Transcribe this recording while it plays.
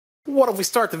What if we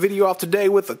start the video off today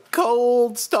with a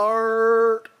cold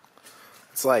start?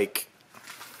 It's like,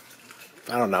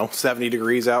 I don't know, 70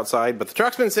 degrees outside, but the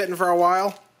truck's been sitting for a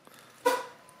while.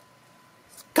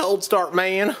 Cold start,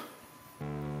 man.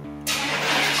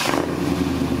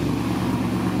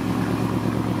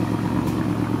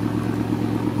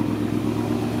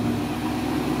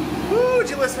 Woo, would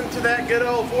you listen to that good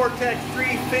old Vortex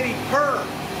 350 purr,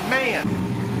 man.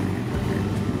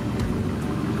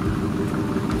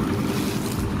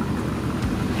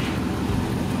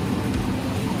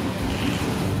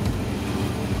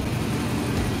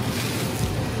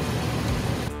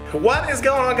 What is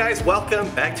going on, guys?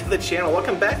 Welcome back to the channel.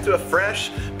 Welcome back to a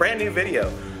fresh, brand new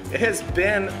video. It has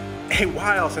been a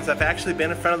while since I've actually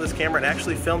been in front of this camera and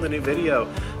actually filmed a new video.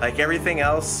 Like everything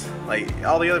else, like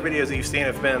all the other videos that you've seen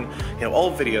have been,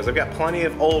 old videos. I've got plenty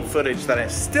of old footage that I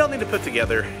still need to put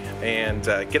together and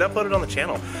get uploaded on the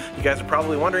channel. You guys are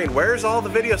probably wondering, where's all the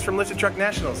videos from Lifted Truck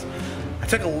Nationals? I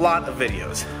took a lot of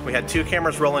videos. We had 2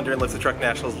 cameras rolling during Lifted Truck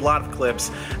Nationals, a lot of clips,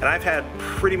 and I've had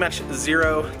pretty much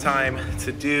zero time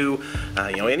to do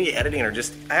any editing, or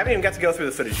just, I haven't even got to go through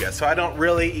the footage yet, so I don't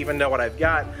really even know what I've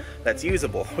got that's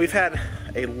usable. We've had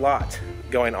a lot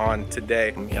going on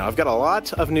today. I've got a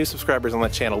lot of new subscribers on the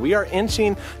channel. We are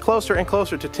inching closer and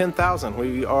closer to 10,000.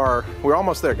 We're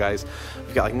almost there, guys.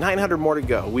 We've got like 900 more to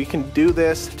go. We can do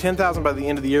this. 10,000 by the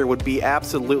end of the year would be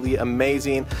absolutely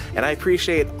amazing, and I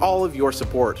appreciate all of your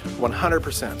support,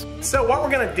 100%. So what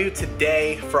we're gonna do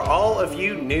today, for all of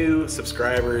you new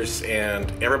subscribers and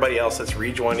everybody else that's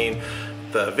rejoining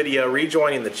the video,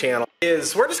 rejoining the channel,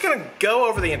 is we're just gonna go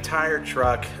over the entire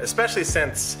truck, especially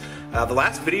since the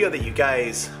last video that you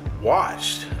guys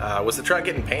watched was the truck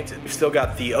getting painted. We've still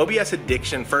got the OBS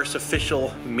Addiction first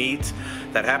official meet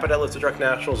that happened at Lifted Truck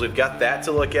Nationals. We've got that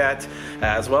to look at,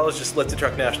 as well as just Lifted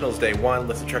Truck Nationals Day 1,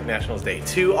 Lifted Truck Nationals Day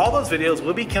 2. All those videos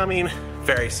will be coming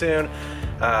very soon.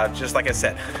 Just like I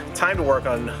said, time to work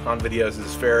on videos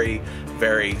is very,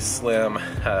 very slim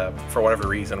for whatever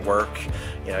reason, work,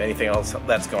 anything else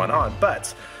that's going on.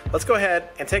 But let's go ahead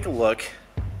and take a look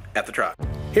at the truck.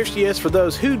 Here she is for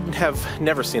those who have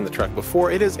never seen the truck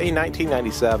before. It is a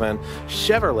 1997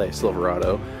 Chevrolet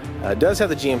Silverado. It does have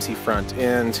the GMC front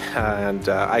end, and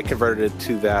I converted it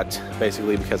to that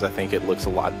basically because I think it looks a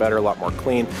lot better, a lot more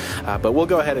clean. But we'll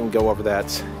go ahead and go over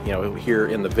that, here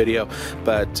in the video.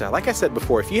 But like I said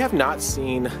before, if you have not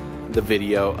seen the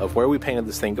video of where we painted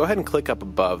this thing, go ahead and click up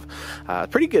above.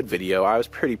 Pretty good video. I was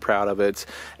pretty proud of it,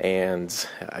 and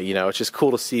it's just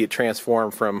cool to see it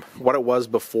transform from what it was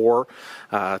before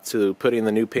to putting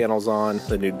the new panels on,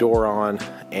 the new door on,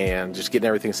 and just getting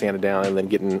everything sanded down, and then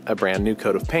getting a brand new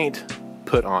coat of paint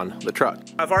put on the truck.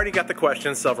 I've already got the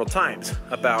question several times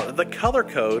about the color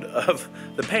code of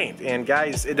the paint, and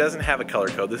guys, it doesn't have a color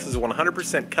code. This is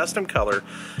 100% custom color.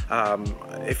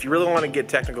 If you really want to get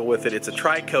technical with it, it's a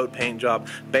tri-coat paint job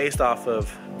based off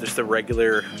of just the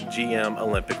regular GM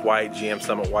Olympic White, GM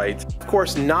Summit White. Of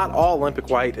course, not all Olympic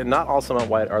White and not all Summit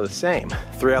White are the same.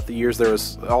 Throughout the years, there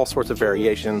was all sorts of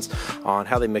variations on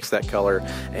how they mix that color,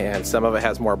 and some of it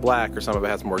has more black, or some of it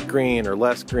has more green, or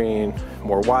less green,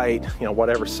 more white,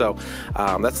 whatever. So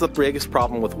that's the biggest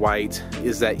problem with white,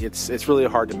 is that it's really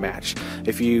hard to match.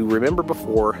 If you remember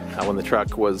before,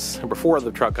 before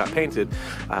the truck got painted,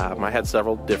 I had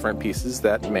several different pieces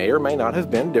that may or may not have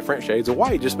been different shades of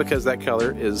white, just because that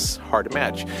color is hard to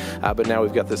match. But now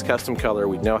we've got this custom color.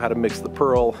 We know how to mix the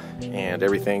pearl and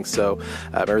everything, so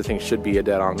everything should be a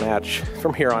dead-on match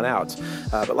from here on out.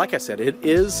 But like I said, it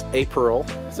is a pearl.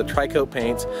 It's a tri-coat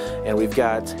paint, and we've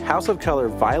got House of Color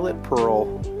Violet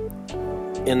Pearl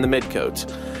in the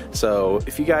mid-coat. So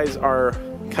if you guys are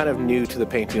kind of new to the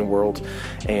painting world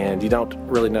and you don't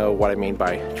really know what I mean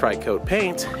by tri-coat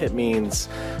paint, it means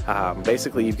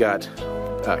basically you've got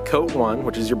coat 1,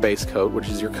 which is your base coat, which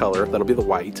is your color, that'll be the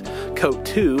white. Coat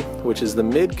 2, which is the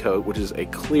mid coat, which is a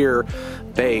clear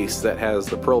base that has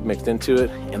the pearl mixed into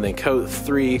it. And then coat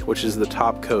 3, which is the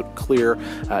top coat clear,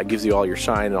 gives you all your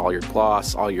shine and all your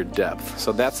gloss, all your depth.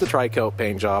 So that's the tri-coat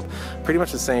paint job. Pretty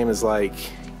much the same as like,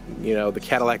 the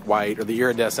Cadillac white or the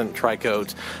iridescent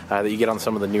tri-coat that you get on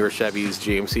some of the newer Chevys,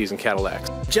 GMCs, and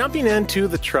Cadillacs. Jumping into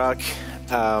the truck,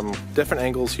 different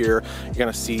angles here, you're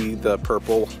gonna see the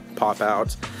purple pop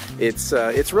out. It's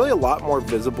really a lot more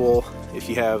visible if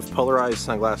you have polarized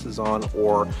sunglasses on,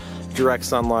 or direct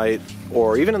sunlight,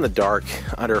 or even in the dark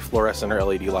under fluorescent or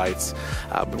LED lights.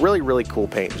 But really cool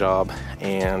paint job,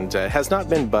 and has not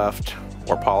been buffed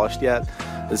or polished yet.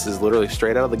 This is literally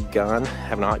straight out of the gun.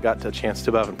 Have not got a chance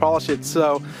to buff and polish it,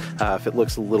 so if it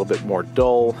looks a little bit more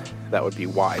dull, that would be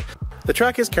why. The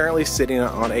truck is currently sitting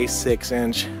on a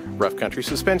 6-inch rough country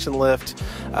suspension lift,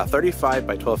 35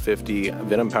 by 1250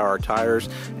 Venom Power tires,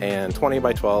 and 20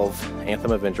 by 12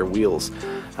 Anthem Avenger wheels.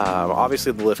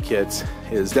 Obviously the lift kit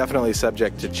is definitely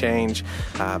subject to change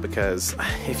because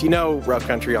if you know rough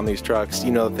country on these trucks,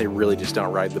 you know that they really just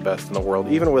don't ride the best in the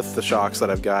world. Even with the shocks that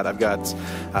I've got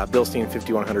Bilstein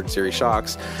 5100 series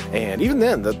shocks, and even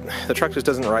then the truck just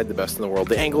doesn't ride the best in the world.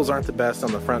 The angles aren't the best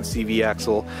on the front CV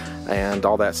axle and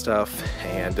all that stuff,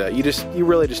 and you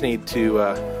really just need to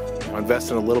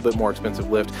invest in a little bit more expensive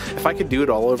lift. If I could do it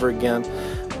all over again,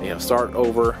 start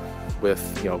over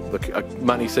with the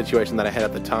money situation that I had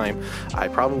at the time, I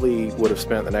probably would have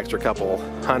spent an extra couple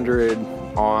hundred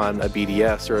on a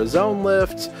BDS or a zone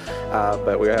lift,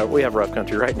 but we have rough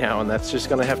country right now, and that's just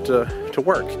going to have to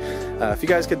work. If you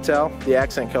guys could tell, the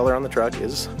accent color on the truck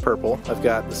is purple. I've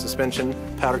got the suspension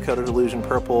powder coated illusion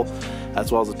purple,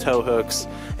 as well as the tow hooks,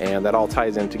 and that all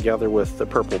ties in together with the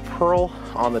purple pearl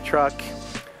on the truck.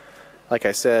 Like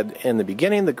I said in the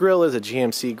beginning, the grill is a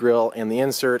GMC grill, and the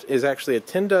insert is actually a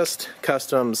Tin Dust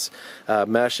Customs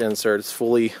mesh insert. It's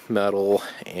fully metal,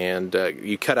 and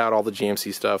you cut out all the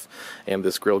GMC stuff, and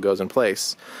this grill goes in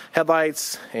place.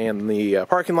 Headlights and the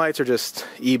parking lights are just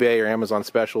eBay or Amazon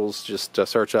specials. Just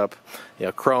search up,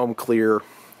 chrome clear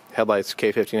headlights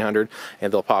K1500,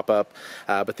 and they'll pop up.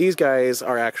 But these guys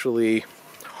are actually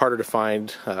harder to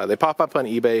find. They pop up on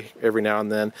eBay every now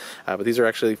and then, but these are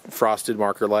actually frosted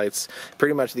marker lights,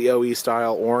 pretty much the OE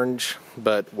style orange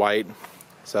but white,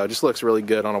 so it just looks really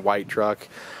good on a white truck.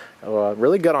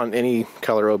 Really good on any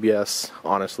color OBS,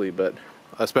 honestly, but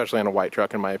especially on a white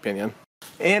truck in my opinion.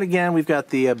 And again, we've got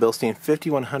the Bilstein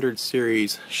 5100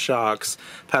 series shocks,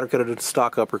 powder coated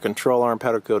stock upper control arm,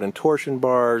 powder coated torsion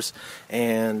bars,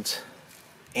 and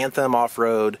Anthem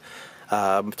off-road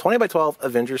 20 by 12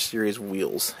 Avenger series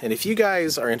wheels. And if you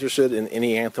guys are interested in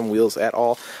any Anthem wheels at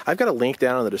all, I've got a link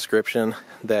down in the description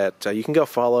that you can go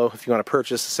follow if you want to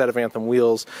purchase a set of Anthem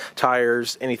wheels,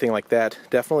 tires, anything like that.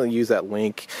 Definitely use that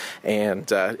link, and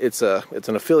it's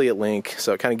an affiliate link,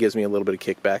 so it kind of gives me a little bit of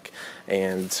kickback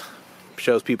and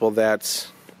shows people that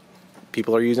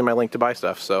people are using my link to buy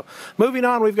stuff. So moving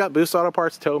on, we've got Boost Auto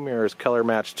Parts tow mirrors color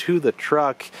matched to the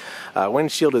truck.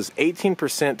 Windshield is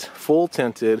 18% full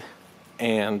tinted,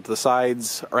 and the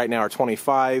sides right now are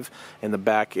 25, and the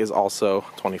back is also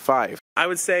 25. I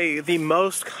would say the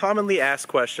most commonly asked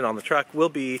question on the truck will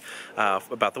be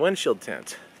about the windshield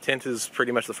tint. Tint is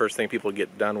pretty much the first thing people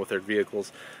get done with their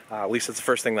vehicles. At least it's the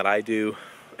first thing that I do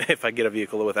if I get a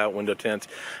vehicle without window tint.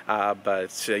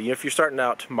 But if you're starting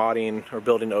out modding or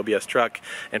building an OBS truck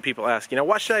and people ask,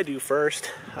 what should I do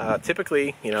first?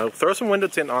 Typically, throw some window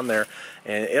tint on there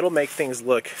and it'll make things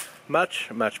look much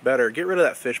better. Get rid of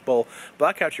that fishbowl,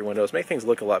 black out your windows, make things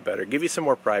look a lot better, give you some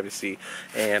more privacy.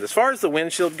 And as far as the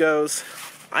windshield goes,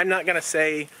 I'm not going to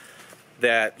say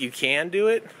that you can do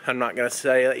it. I'm not going to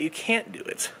say that you can't do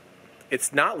it.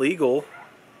 It's not legal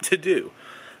to do.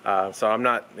 So I'm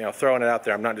not throwing it out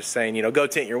there. I'm not just saying go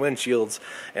tint your windshields,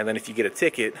 and then if you get a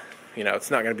ticket,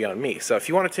 it's not going to be on me. So if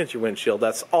you want to tint your windshield,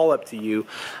 that's all up to you.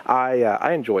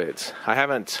 I enjoy it. I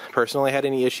haven't personally had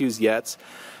any issues yet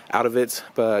out of it,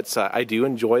 but I do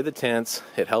enjoy the tints.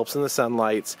 It helps in the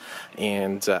sunlights,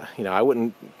 and I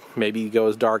wouldn't maybe go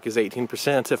as dark as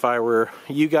 18% if I were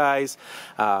you guys,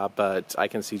 but I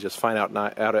can see just fine out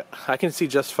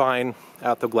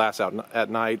the glass out at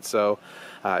night, so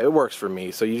it works for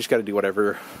me. So you just got to do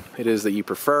whatever it is that you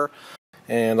prefer.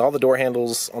 And all the door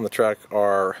handles on the truck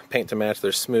are paint to match.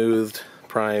 They're smoothed,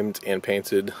 primed, and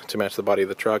painted to match the body of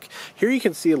the truck. Here you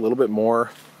can see a little bit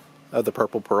more of the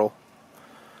purple pearl.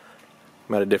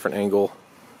 I'm at a different angle.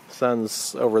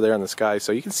 Sun's over there in the sky,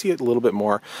 so you can see it a little bit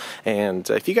more. And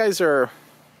if you guys are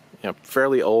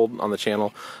fairly old on the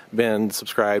channel, been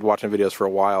subscribed, watching videos for a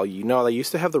while, I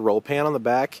used to have the roll pan on the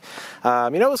back.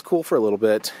 It was cool for a little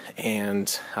bit,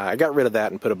 and I got rid of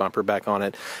that and put a bumper back on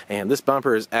it. And this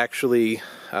bumper is actually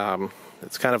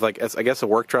it's kind of like, I guess, a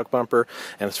work truck bumper,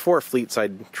 and it's for a fleet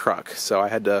side truck, so I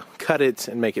had to cut it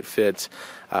and make it fit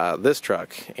this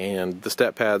truck. And the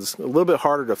step pads a little bit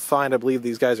harder to find. I believe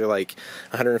these guys are like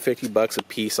 150 bucks a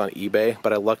piece on eBay,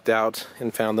 but I lucked out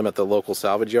and found them at the local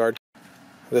salvage yard.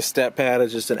 This step pad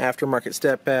is just an aftermarket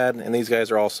step pad, and these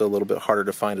guys are also a little bit harder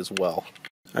to find as well.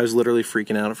 I was literally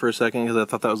freaking out for a second because I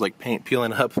thought that was like paint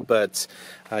peeling up, but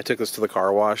I took this to the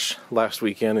car wash last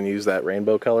weekend and used that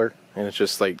rainbow color, and it's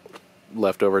just like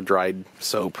leftover dried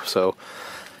soap. So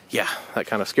yeah, that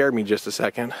kind of scared me just a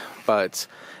second. But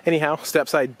anyhow, step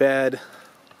side bed,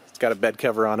 got a bed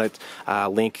cover on it.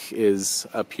 Link is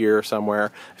up here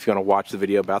somewhere if you want to watch the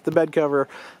video about the bed cover.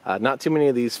 Not too many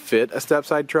of these fit a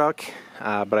stepside truck,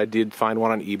 but I did find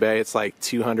one on eBay. It's like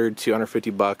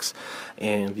 $200–250,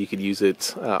 and you could use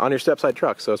it on your stepside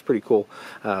truck, so it's pretty cool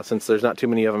since there's not too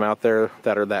many of them out there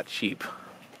that are that cheap.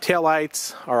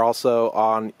 Taillights are also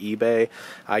on eBay.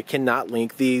 I cannot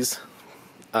link these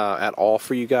at all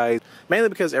for you guys, mainly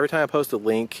because every time I post a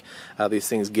link, these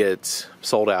things get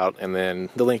sold out and then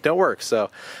the link don't work, so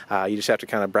you just have to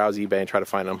kind of browse eBay and try to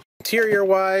find them. Interior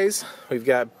wise, we've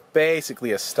got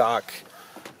basically a stock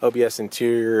OBS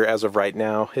interior as of right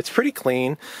now. It's pretty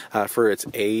clean for its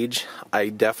age. I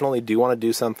definitely do want to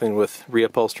do something with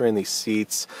reupholstering these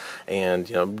seats,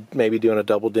 and maybe doing a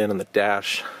double din in the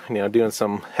dash, doing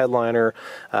some headliner,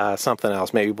 something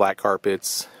else, maybe black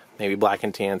carpets, maybe black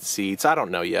and tan seats. I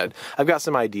don't know yet. I've got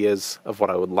some ideas of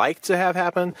what I would like to have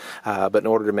happen, but in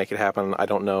order to make it happen, I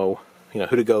don't know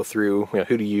who to go through,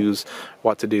 who to use,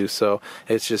 what to do. So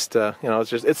it's just,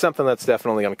 it's something that's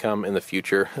definitely going to come in the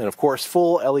future. And of course,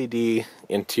 full LED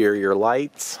interior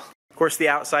lights. Of course, the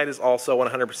outside is also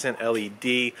 100%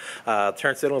 LED.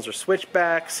 Turn signals are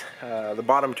switchbacks. The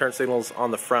bottom turn signals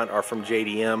on the front are from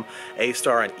JDM,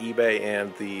 A-Star on eBay,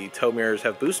 and the tow mirrors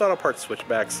have Boost Auto Parts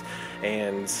switchbacks.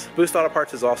 And Boost Auto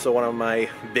Parts is also one of my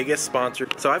biggest sponsors.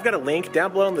 So I've got a link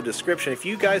down below in the description. If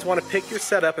you guys want to pick your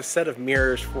setup, a set of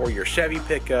mirrors for your Chevy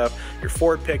pickup, your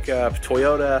Ford pickup,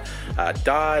 Toyota,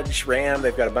 Dodge, Ram,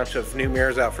 they've got a bunch of new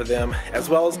mirrors out for them, as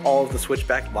well as all of the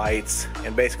switchback lights,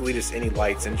 and basically just any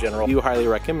lights in general. You highly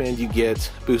recommend you get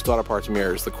Boost Auto Parts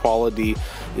mirrors. The quality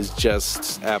is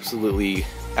just absolutely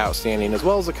outstanding, as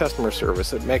well as the customer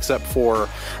service. It makes up for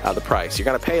the price. You're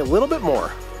going to pay a little bit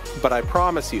more, but I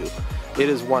promise you, it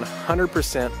is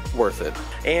 100% worth it.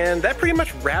 And that pretty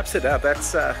much wraps it up.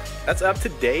 That's up to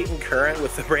date and current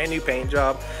with the brand new paint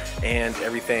job and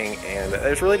everything. And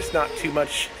there's really just not too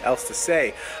much else to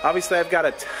say. Obviously, I've got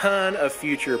a ton of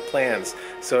future plans.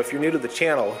 So if you're new to the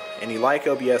channel and you like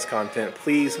OBS content,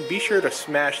 please be sure to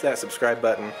smash that subscribe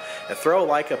button and throw a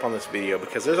like up on this video,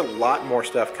 because there's a lot more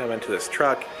stuff coming to this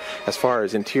truck as far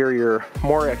as interior,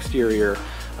 more exterior.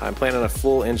 I'm planning a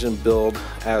full engine build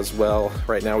as well.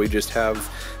 Right now we just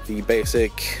have the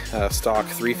basic stock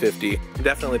 350. I'm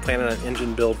definitely planning an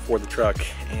engine build for the truck,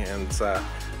 and I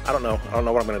don't know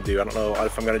what I'm going to do. I don't know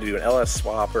if I'm going to do an LS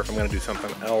swap or if I'm going to do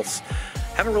something else.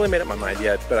 Haven't really made up my mind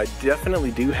yet, but I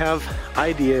definitely do have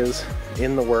ideas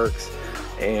in the works,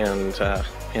 and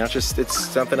it's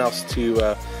something else to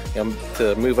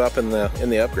move up in the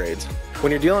upgrades.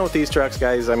 When you're dealing with these trucks,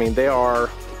 guys, I mean, they're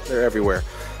everywhere,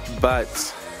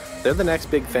 but they're the next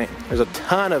big thing. There's a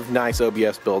ton of nice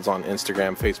OBS builds on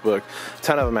Instagram, Facebook, a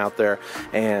ton of them out there.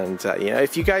 And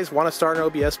if you guys want to start an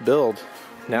OBS build,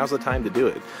 now's the time to do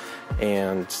it.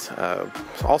 And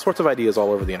all sorts of ideas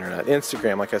all over the internet.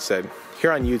 Instagram, like I said,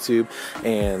 here on YouTube,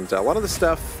 and a lot of the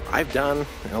stuff I've done,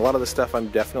 and a lot of the stuff I'm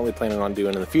definitely planning on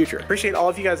doing in the future. Appreciate all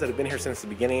of you guys that have been here since the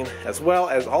beginning, as well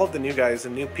as all of the new guys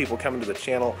and new people coming to the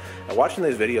channel and watching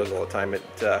these videos all the time.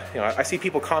 I see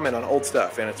people comment on old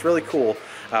stuff, and it's really cool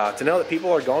to know that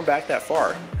people are going back that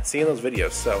far, seeing those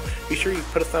videos. So be sure you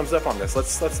put a thumbs up on this.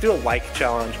 Let's do a like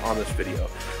challenge on this video.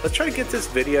 Let's try to get this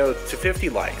video to 50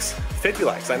 likes. 50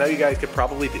 likes. I know you guys could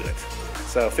probably do it.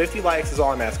 So 50 likes is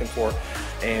all I'm asking for,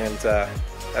 and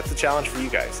that's the challenge for you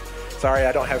guys. Sorry,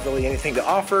 I don't have really anything to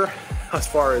offer as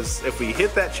far as if we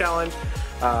hit that challenge,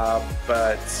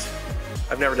 but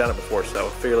I've never done it before, so I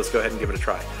figure let's go ahead and give it a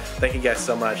try. Thank you guys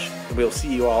so much, and we'll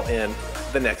see you all in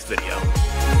the next video.